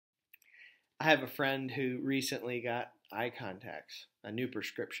I have a friend who recently got eye contacts, a new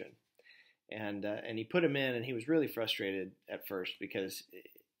prescription, and he put them in, and he was really frustrated at first because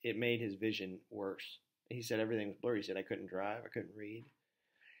it made his vision worse. He said everything was blurry. He said I couldn't drive, I couldn't read.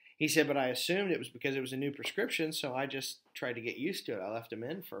 He said, but I assumed it was because it was a new prescription, so I just tried to get used to it. I left him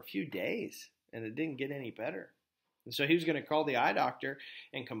in for a few days, and it didn't get any better. And so he was going to call the eye doctor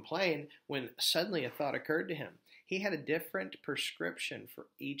and complain when suddenly a thought occurred to him. He had a different prescription for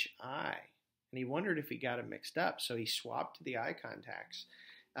each eye, and he wondered if he got them mixed up. So he swapped the eye contacts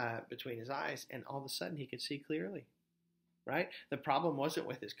between his eyes, and all of a sudden he could see clearly, right? The problem wasn't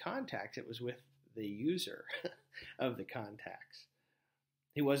with his contacts. It was with the user of the contacts.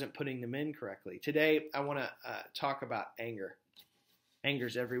 He wasn't putting them in correctly. Today, I want to talk about anger.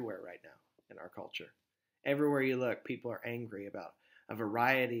 Anger's everywhere right now in our culture. Everywhere you look, people are angry about a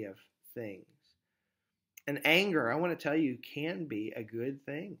variety of things. And anger, I want to tell you, can be a good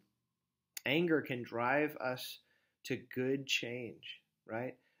thing. Anger can drive us to good change,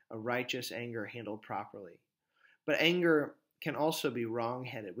 right? A righteous anger handled properly. But anger can also be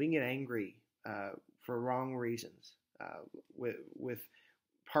wrong-headed. We can get angry for wrong reasons, with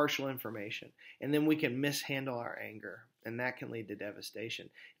partial information. And then we can mishandle our anger, and that can lead to devastation.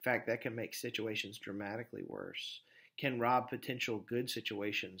 In fact, that can make situations dramatically worse, can rob potential good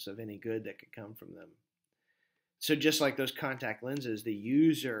situations of any good that could come from them. So just like those contact lenses, the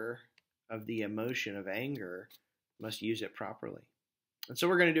user of the emotion of anger must use it properly. And so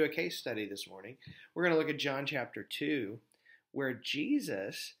we're going to do a case study this morning. We're going to look at John chapter 2, where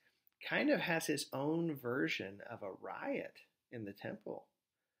Jesus kind of has his own version of a riot in the temple,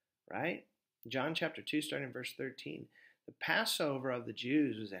 right? John chapter 2, starting in verse 13. The Passover of the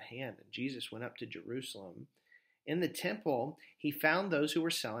Jews was at hand, and Jesus went up to Jerusalem. In the temple, he found those who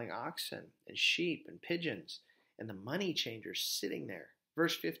were selling oxen and sheep and pigeons, and the money changers sitting there.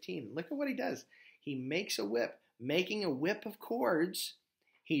 Verse 15, look at what he does. He makes a whip. Making a whip of cords,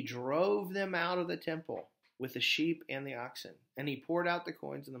 he drove them out of the temple with the sheep and the oxen, and he poured out the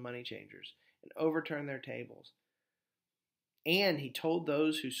coins of the money changers and overturned their tables. And he told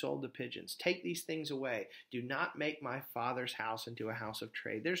those who sold the pigeons, take these things away. Do not make my Father's house into a house of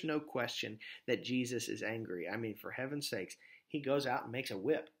trade. There's no question that Jesus is angry. I mean, for heaven's sakes, he goes out and makes a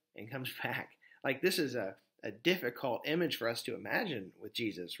whip and comes back. Like, this is a difficult image for us to imagine with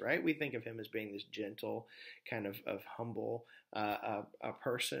Jesus, right? We think of him as being this gentle, kind of humble a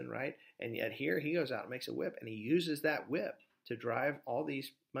person, right? And yet here he goes out and makes a whip, and he uses that whip to drive all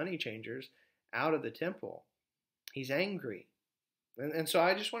these money changers out of the temple. He's angry. And so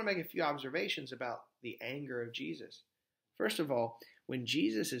I just want to make a few observations about the anger of Jesus. First of all, when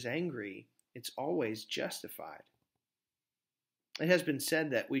Jesus is angry, it's always justified. It has been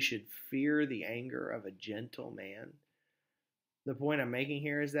said that we should fear the anger of a gentle man. The point I'm making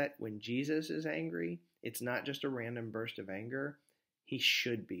here is that when Jesus is angry, it's not just a random burst of anger. He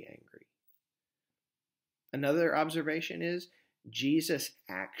should be angry. Another observation is Jesus'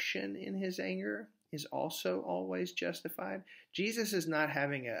 action in his anger is also always justified. Jesus is not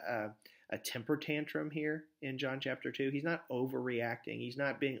having a temper tantrum here in John chapter 2. He's not overreacting. He's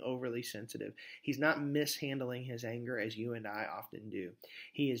not being overly sensitive. He's not mishandling his anger as you and I often do.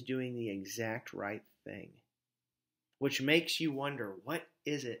 He is doing the exact right thing, which makes you wonder, what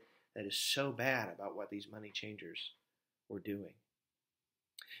is it that is so bad about what these money changers were doing?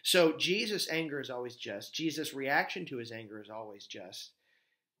 So Jesus' anger is always just. Jesus' reaction to his anger is always just.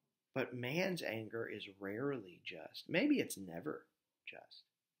 But man's anger is rarely just. Maybe it's never just.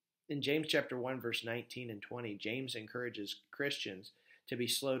 In James chapter 1, verse 19 and 20, James encourages Christians to be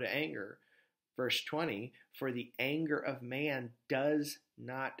slow to anger. Verse 20, for the anger of man does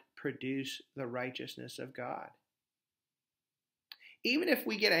not produce the righteousness of God. Even if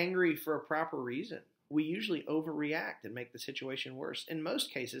we get angry for a proper reason, we usually overreact and make the situation worse. In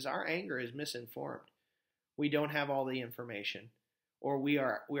most cases, our anger is misinformed. We don't have all the information, or we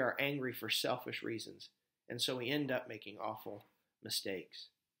are angry for selfish reasons, and so we end up making awful mistakes.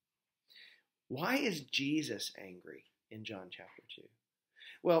 Why is Jesus angry in John chapter 2?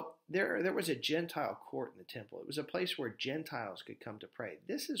 Well, there was a Gentile court in the temple. It was a place where Gentiles could come to pray.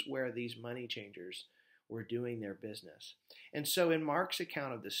 This is where these money changers were doing their business. And so in Mark's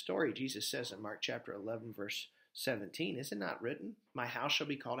account of the story, Jesus says in Mark chapter 11, verse 17, is it not written, my house shall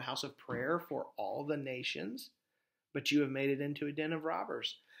be called a house of prayer for all the nations, but you have made it into a den of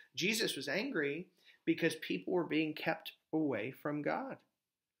robbers. Jesus was angry because people were being kept away from God.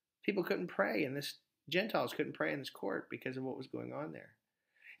 People couldn't pray, and Gentiles couldn't pray in this court because of what was going on there.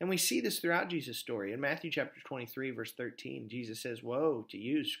 And we see this throughout Jesus' story. In Matthew chapter 23, verse 13, Jesus says, woe to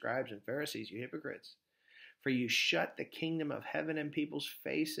you, scribes and Pharisees, you hypocrites, for you shut the kingdom of heaven in people's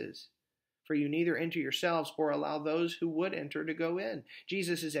faces. for you neither enter yourselves or allow those who would enter to go in.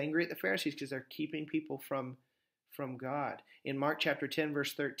 Jesus is angry at the Pharisees because they're keeping people from God. In Mark chapter 10,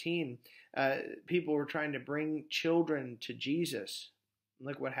 verse 13, people were trying to bring children to Jesus.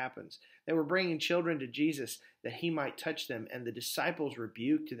 Look what happens. They were bringing children to Jesus that he might touch them, and the disciples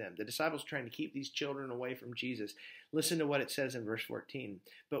rebuked them. The disciples trying to keep these children away from Jesus. Listen to what it says in verse 14.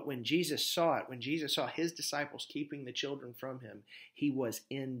 But when Jesus saw it, when Jesus saw his disciples keeping the children from him, he was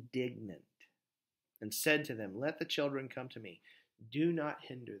indignant and said to them, let the children come to me. Do not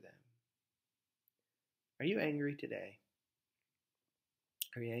hinder them. Are you angry today?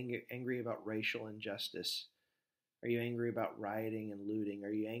 Are you angry about racial injustice? Are you angry about rioting and looting?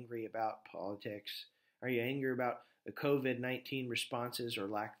 Are you angry about politics? Are you angry about the COVID-19 responses or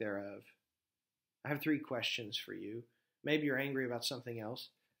lack thereof? I have 3 questions for you. Maybe you're angry about something else.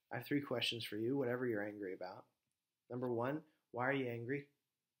 I have 3 questions for you, whatever you're angry about. Number 1, why are you angry?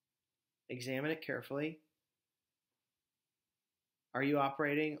 Examine it carefully. Are you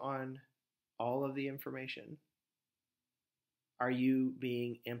operating on all of the information? Are you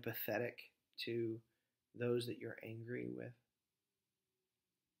being empathetic to those that you're angry with?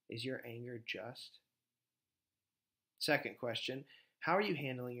 Is your anger just? Second question, how are you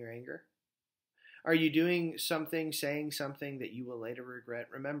handling your anger? Are you doing something, saying something that you will later regret?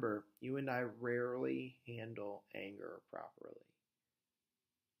 Remember, you and I rarely handle anger properly.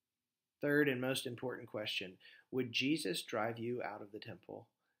 Third and most important question, would Jesus drive you out of the temple?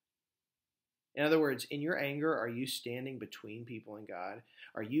 In other words, in your anger, are you standing between people and God?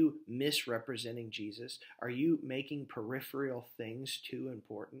 Are you misrepresenting Jesus? Are you making peripheral things too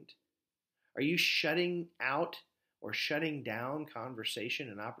important? Are you shutting out or shutting down conversation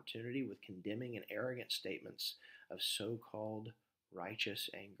and opportunity with condemning and arrogant statements of so-called righteous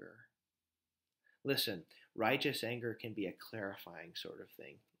anger? Listen, righteous anger can be a clarifying sort of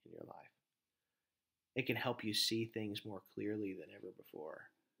thing in your life. It can help you see things more clearly than ever before,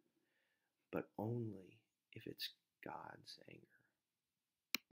 but only if it's God's anger.